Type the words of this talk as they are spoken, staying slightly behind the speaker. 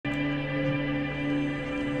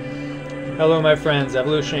Hello my friends,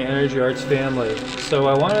 Evolutionary Energy Arts family. So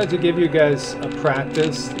I wanted to give you guys a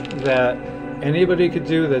practice that anybody could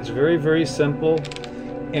do that's very, very simple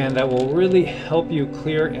and that will really help you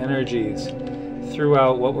clear energies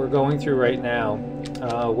throughout what we're going through right now.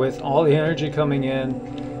 With all the energy coming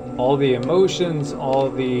in, all the emotions, all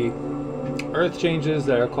the earth changes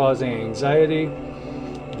that are causing anxiety,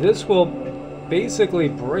 this will basically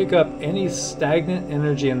break up any stagnant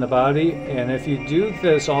energy in the body. And if you do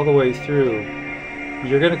this all the way through,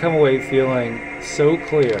 you're going to come away feeling so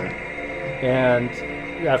clear. And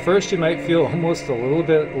at first you might feel almost a little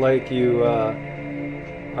bit like you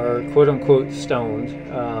are quote-unquote stoned,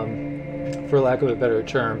 for lack of a better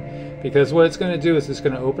term, because what it's going to do is it's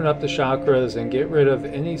going to open up the chakras and get rid of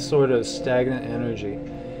any sort of stagnant energy.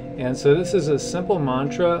 And so this is a simple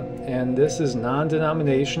mantra, and this is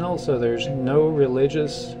non-denominational, so there's no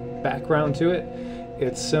religious background to it.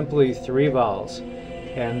 It's simply 3 vowels.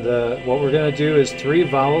 And what we're going to do is 3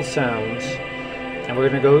 vowel sounds, and we're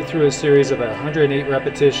going to go through a series of 108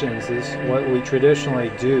 repetitions. This is what we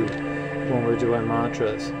traditionally do when we're doing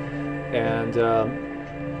mantras. And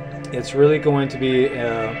it's really going to be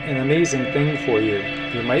an amazing thing for you.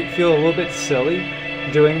 You might feel a little bit silly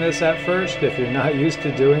doing this at first if you're not used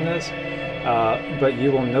to doing this, but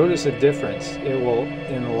you will notice a difference. It will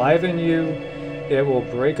enliven you, it will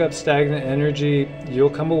break up stagnant energy. You'll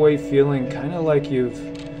come away feeling kind of like you've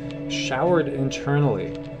showered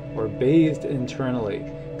internally or bathed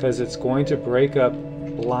internally, because it's going to break up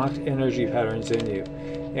blocked energy patterns in you.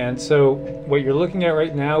 And so what you're looking at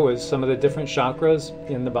right now is some of the different chakras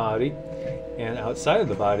in the body and outside of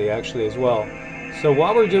the body actually as well. So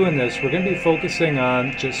while we're doing this, we're going to be focusing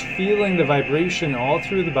on just feeling the vibration all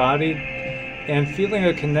through the body and feeling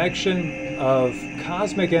a connection of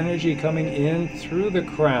cosmic energy coming in through the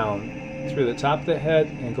crown, through the top of the head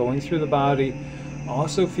and going through the body.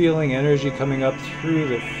 Also feeling energy coming up through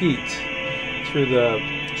the feet, through the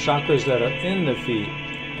chakras that are in the feet,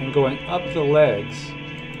 and going up the legs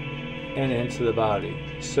and into the body.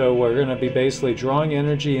 So we're going to be basically drawing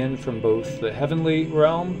energy in from both the heavenly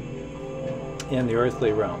realm and the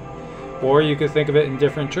earthly realm. Or you could think of it in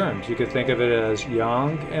different terms. You could think of it as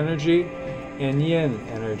yang energy and yin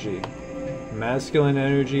energy, masculine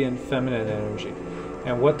energy and feminine energy.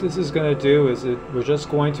 And what this is going to do is we're just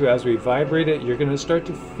going to, as we vibrate it, you're going to start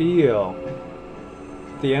to feel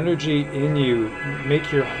the energy in you make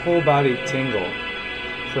your whole body tingle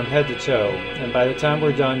from head to toe. And by the time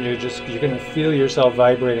we're done, you're going to feel yourself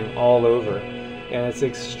vibrating all over. And it's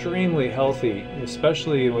extremely healthy,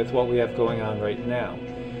 especially with what we have going on right now.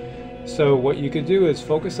 So what you could do is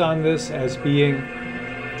focus on this as being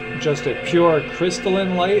just a pure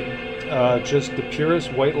crystalline light, just the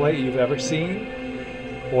purest white light you've ever seen.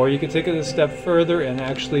 Or you could take it a step further and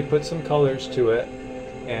actually put some colors to it.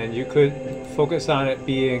 And you could focus on it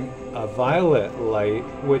being a violet light,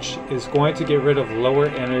 which is going to get rid of lower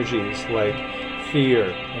energies like fear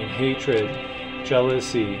and hatred,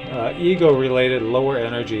 jealousy, ego-related lower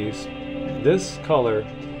energies. This color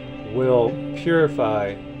will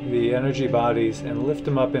purify the energy bodies and lift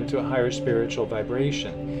them up into a higher spiritual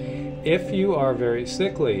vibration. If you are very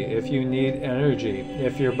sickly, if you need energy,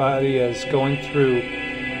 if your body is going through,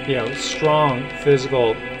 strong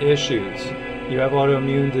physical issues, you have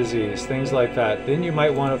autoimmune disease, things like that, then you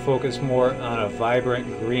might want to focus more on a vibrant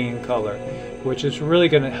green color, which is really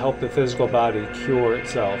going to help the physical body cure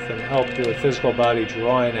itself and help the physical body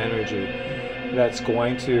draw in energy that's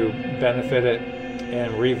going to benefit it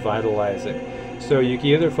and revitalize it. So you can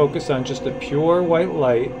either focus on just a pure white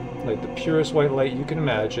light, like the purest white light you can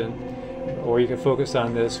imagine, or you can focus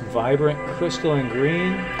on this vibrant crystalline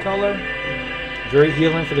green color, very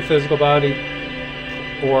healing for the physical body,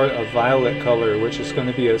 or a violet color, which is going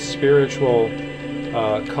to be a spiritual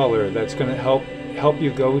color that's going to help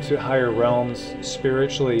you go to higher realms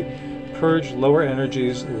spiritually, purge lower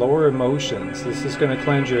energies, lower emotions. This is going to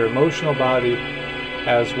cleanse your emotional body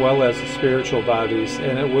as well as the spiritual bodies,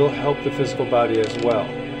 and it will help the physical body as well.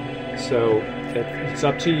 So it's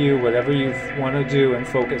up to you, whatever you want to do and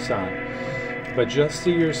focus on. But just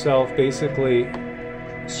see yourself basically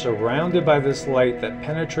surrounded by this light that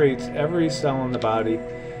penetrates every cell in the body,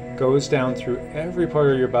 goes down through every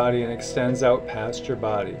part of your body and extends out past your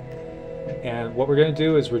body. And what we're going to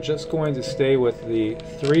do is we're just going to stay with the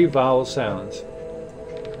 3 vowel sounds.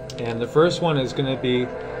 And the first one is going to be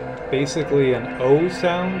basically an O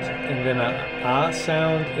sound, and then an A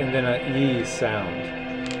sound, and then an E sound.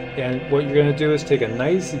 And what you're going to do is take a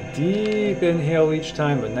nice deep inhale each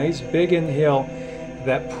time, a nice big inhale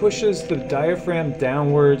that pushes the diaphragm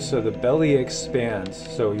downwards so the belly expands.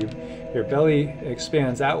 So you Your belly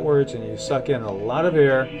expands outwards and you suck in a lot of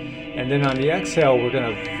air. And then on the exhale, we're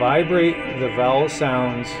going to vibrate the vowel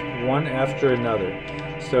sounds one after another.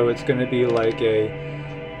 So it's going to be like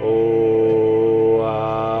a O,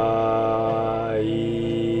 A,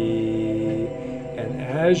 E. And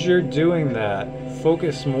as you're doing that,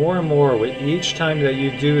 focus more and more with each time that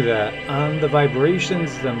you do that on the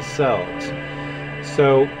vibrations themselves.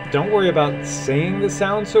 So don't worry about saying the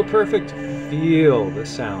sound so perfect. Feel the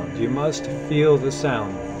sound. You must feel the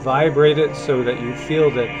sound. Vibrate it so that you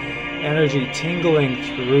feel the energy tingling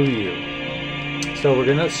through you. So we're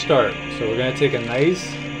going to start. So we're going to take a nice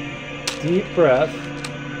deep breath.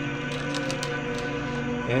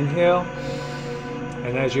 Inhale.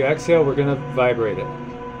 And as you exhale, we're going to vibrate it.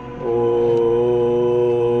 O,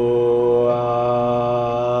 A,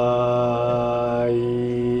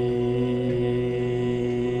 E.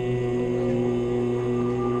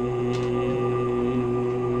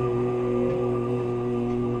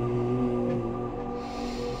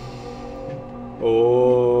 O,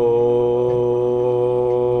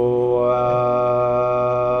 A,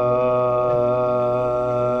 E.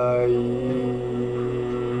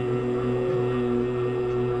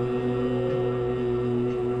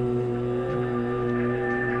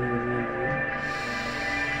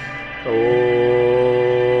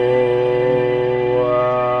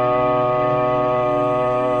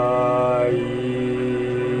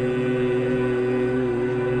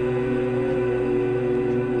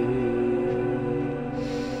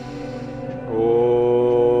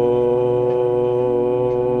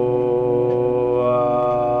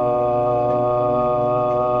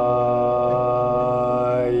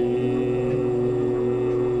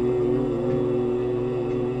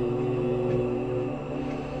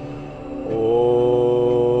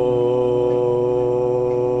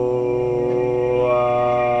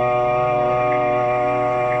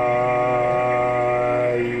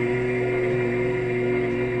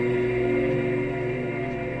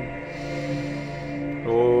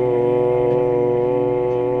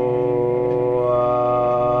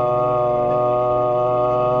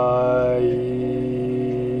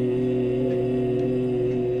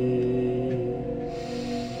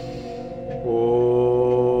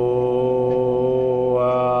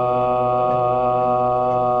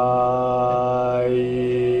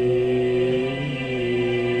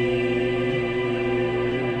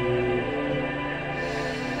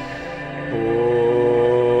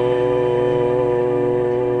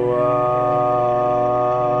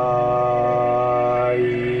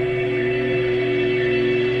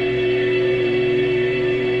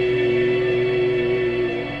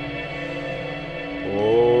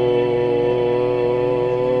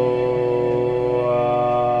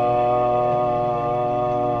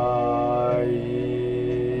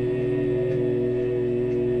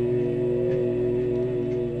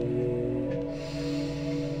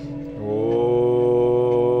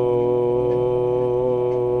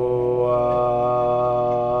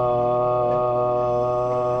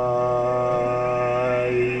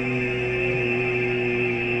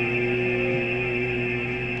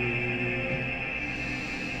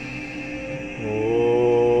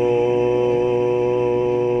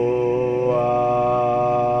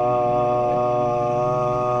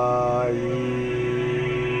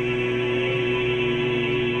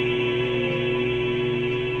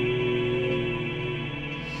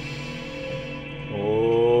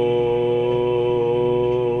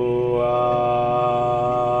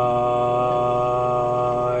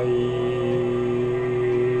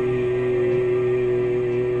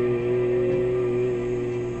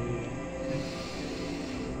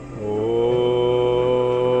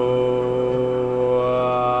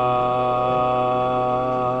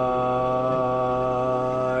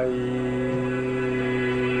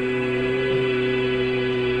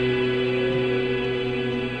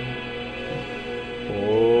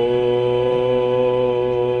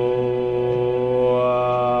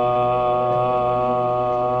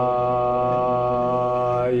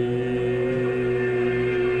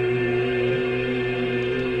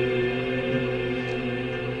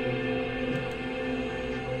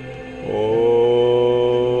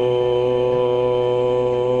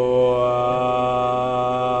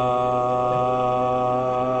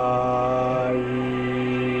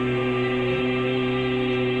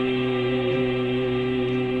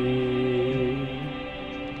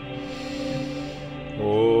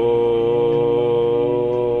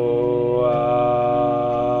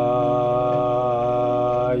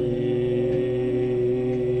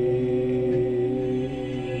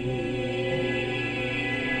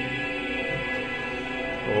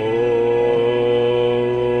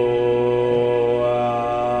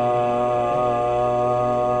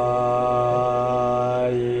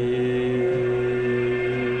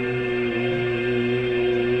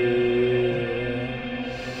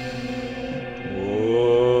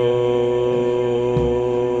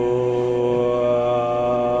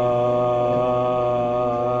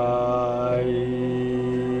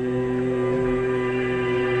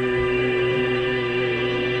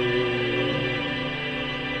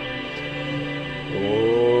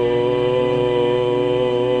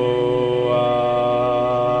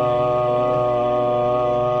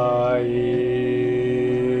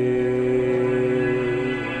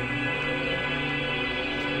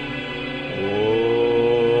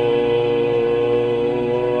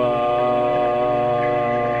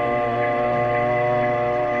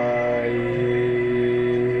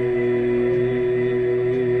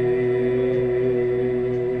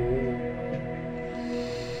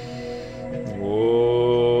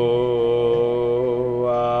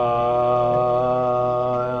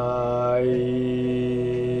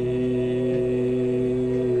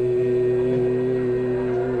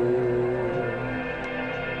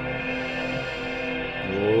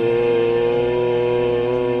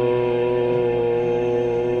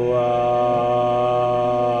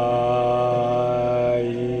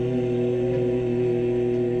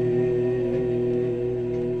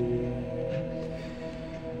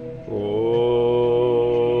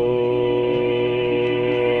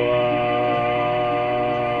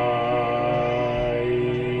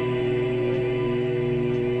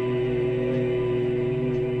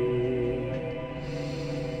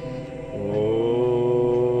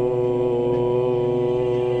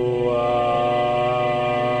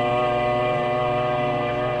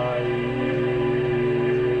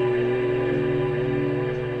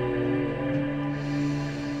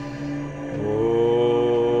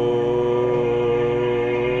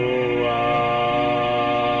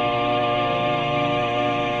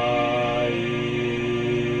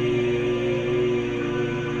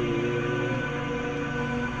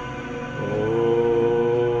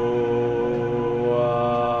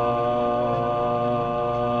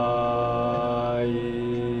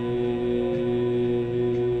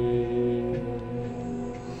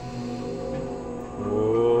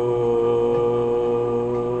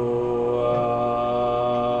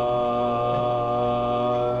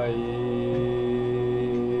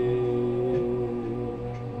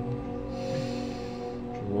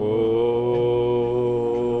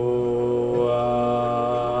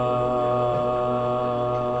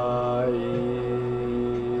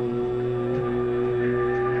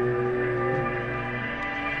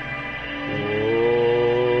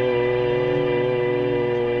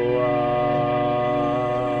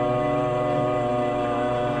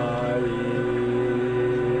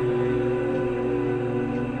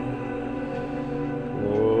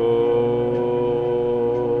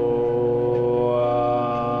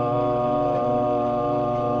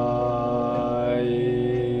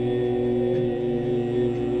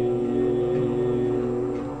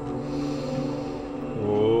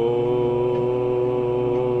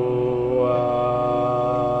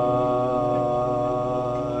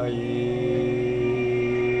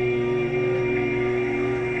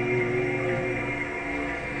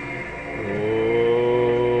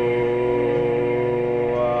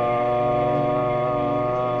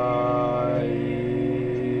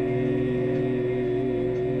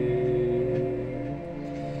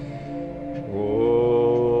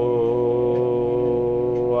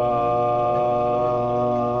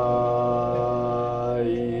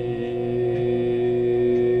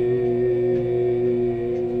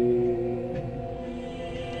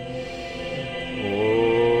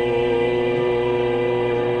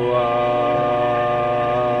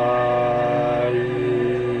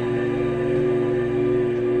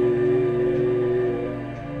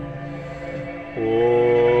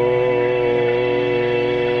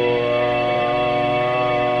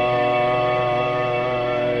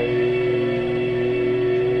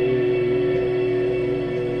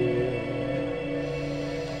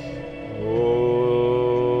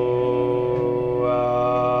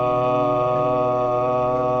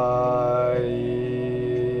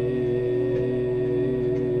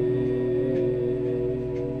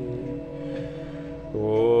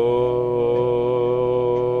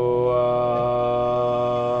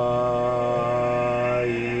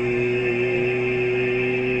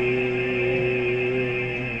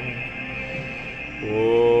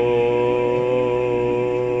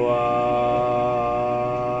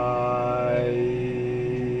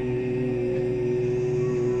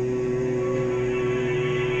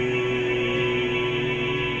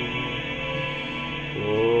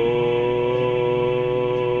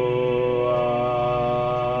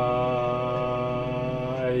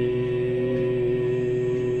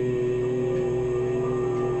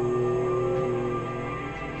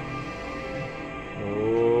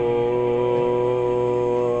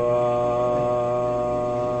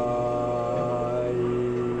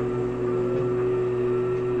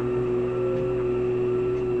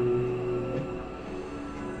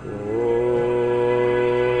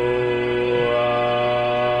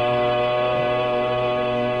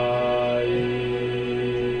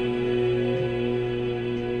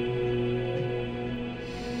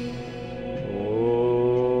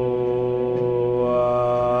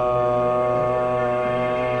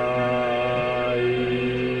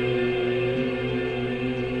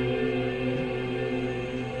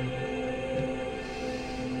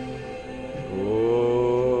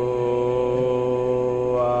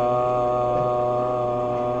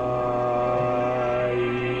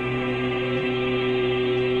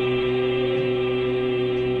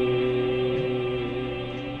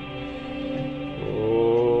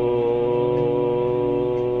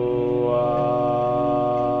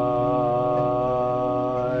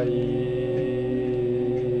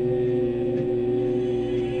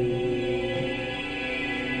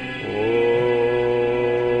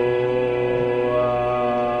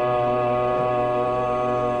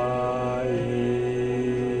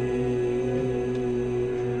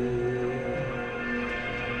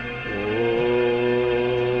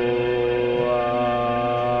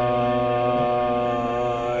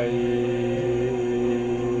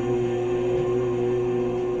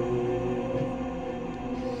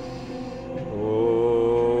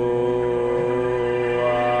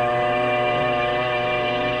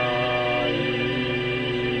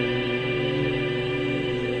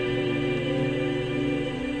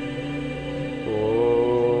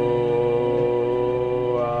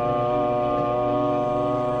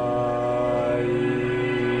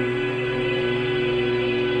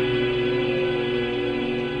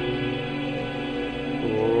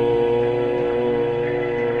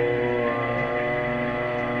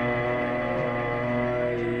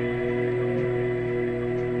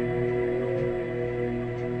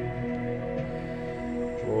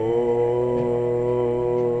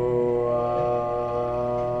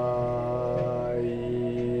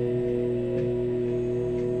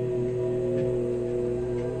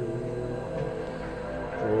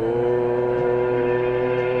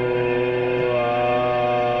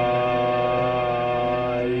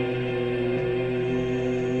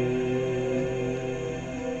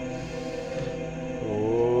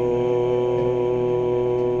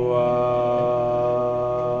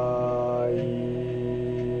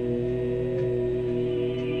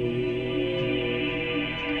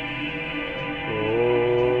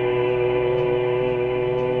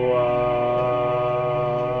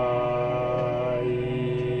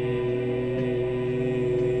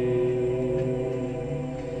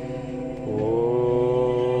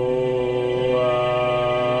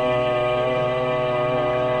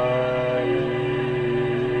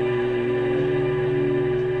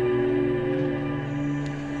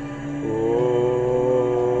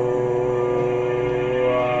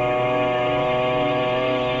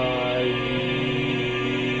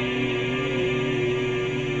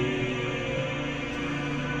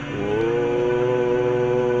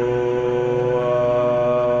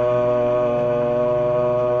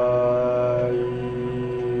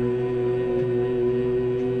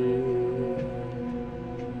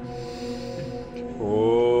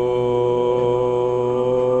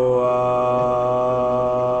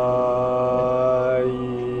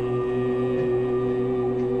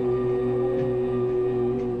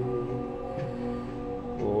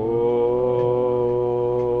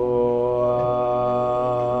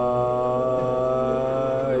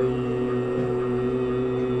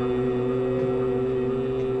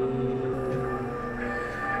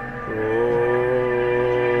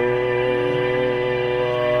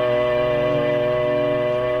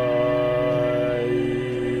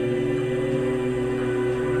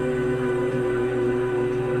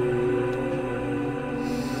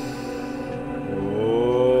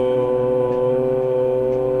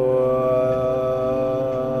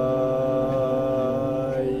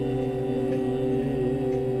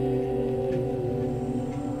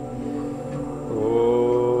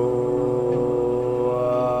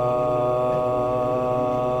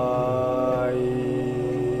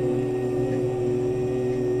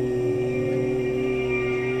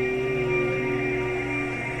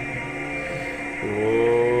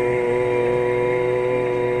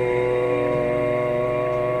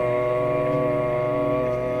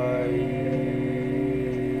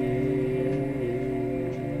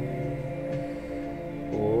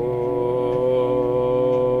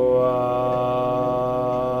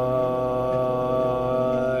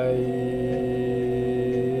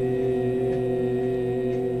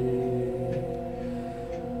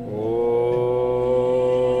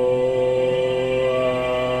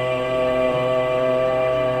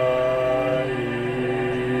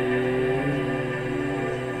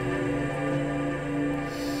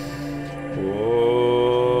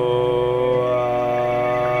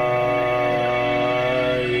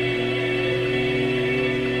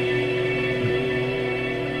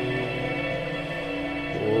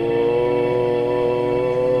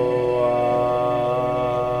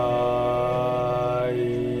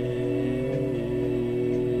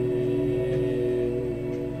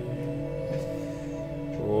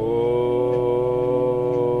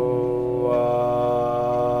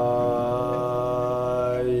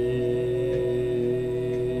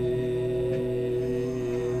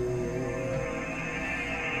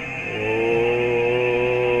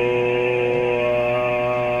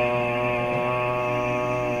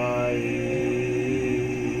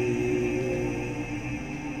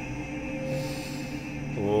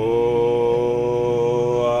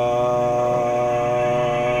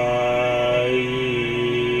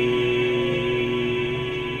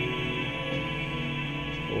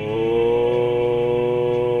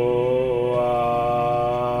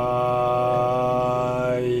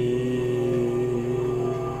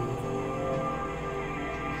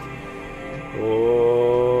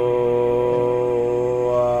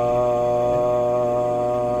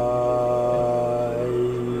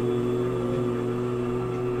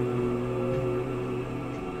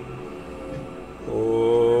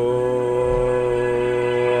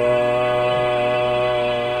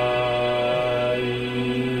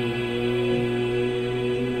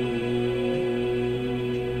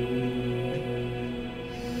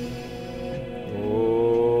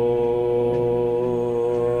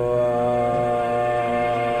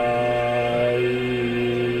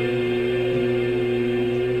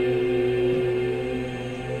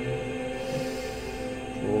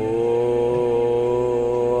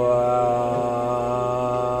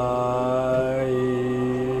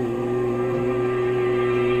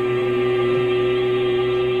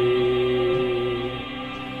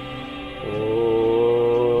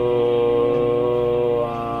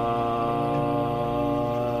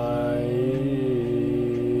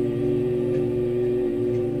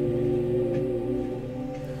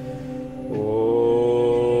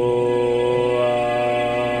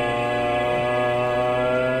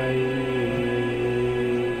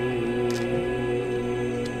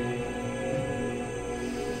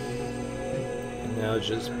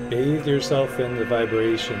 Just bathe yourself in the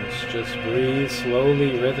vibrations. Just breathe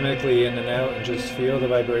slowly, rhythmically in and out, and just feel the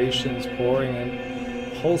vibrations pouring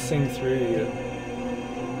and pulsing through you.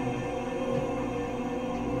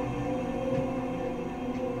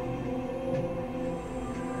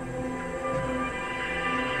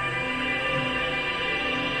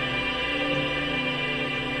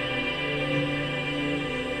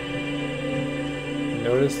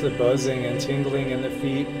 Notice the buzzing and tingling in the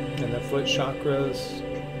feet and the foot chakras.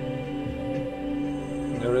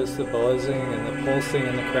 Notice the buzzing and the pulsing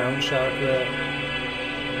in the crown chakra.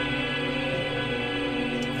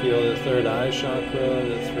 Feel the third eye chakra,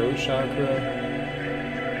 the throat chakra,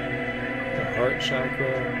 the heart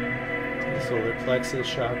chakra, the solar plexus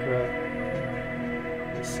chakra,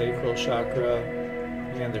 the sacral chakra,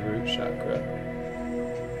 and the root chakra.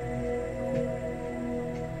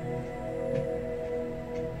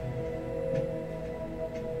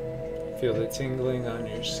 Feel the tingling on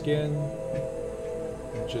your skin,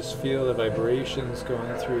 and just feel the vibrations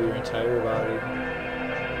going through your entire body.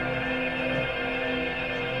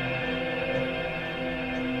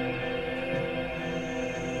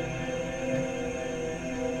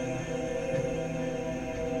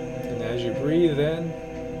 And as you breathe in,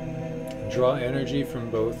 draw energy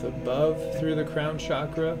from both above through the crown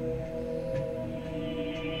chakra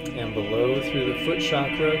and below through the foot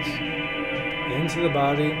chakras into the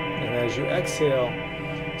body. And as you exhale,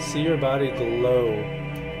 see your body glow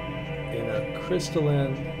in a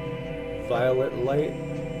crystalline violet light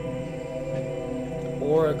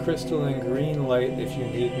or a crystalline green light if you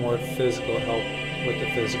need more physical help with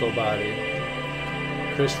the physical body.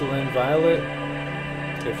 Crystalline violet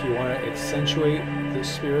if you want to accentuate the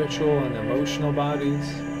spiritual and emotional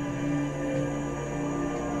bodies.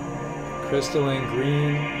 Crystalline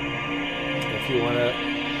green if you want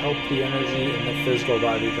to help the energy in the physical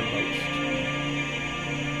body the most.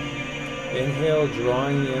 Inhale,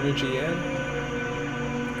 drawing the energy in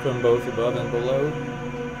from both above and below.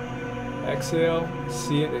 Exhale,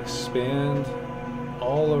 see it expand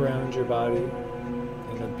all around your body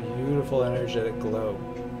in a beautiful energetic glow.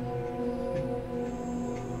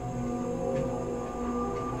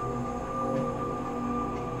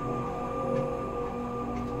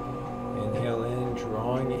 Inhale in,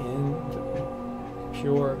 drawing in the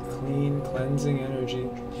pure, clean, cleansing energy.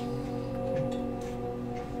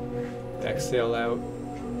 Exhale out,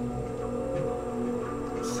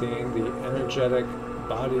 seeing the energetic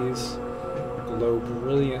bodies glow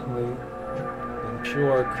brilliantly in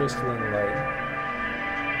pure crystalline light.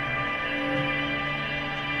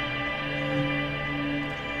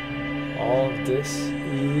 All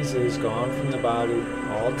dis-ease is gone from the body,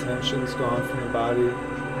 all tension is gone from the body,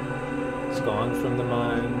 it's gone from the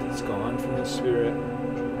mind, it's gone from the spirit.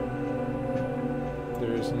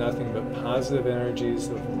 There is nothing but positive energies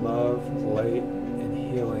of love, light, and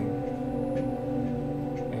healing,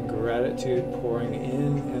 and gratitude pouring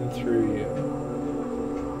in and through you.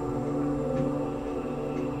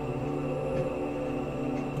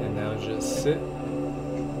 And now just sit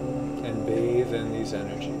and bathe in these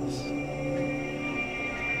energies.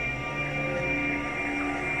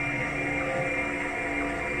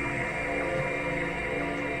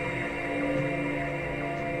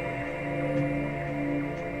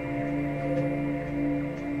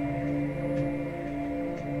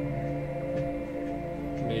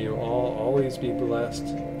 Always be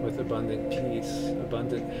blessed with abundant peace,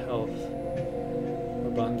 abundant health,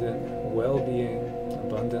 abundant well-being,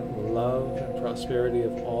 abundant love and prosperity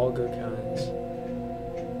of all good kinds.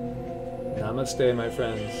 Namaste, my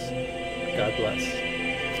friends. God bless.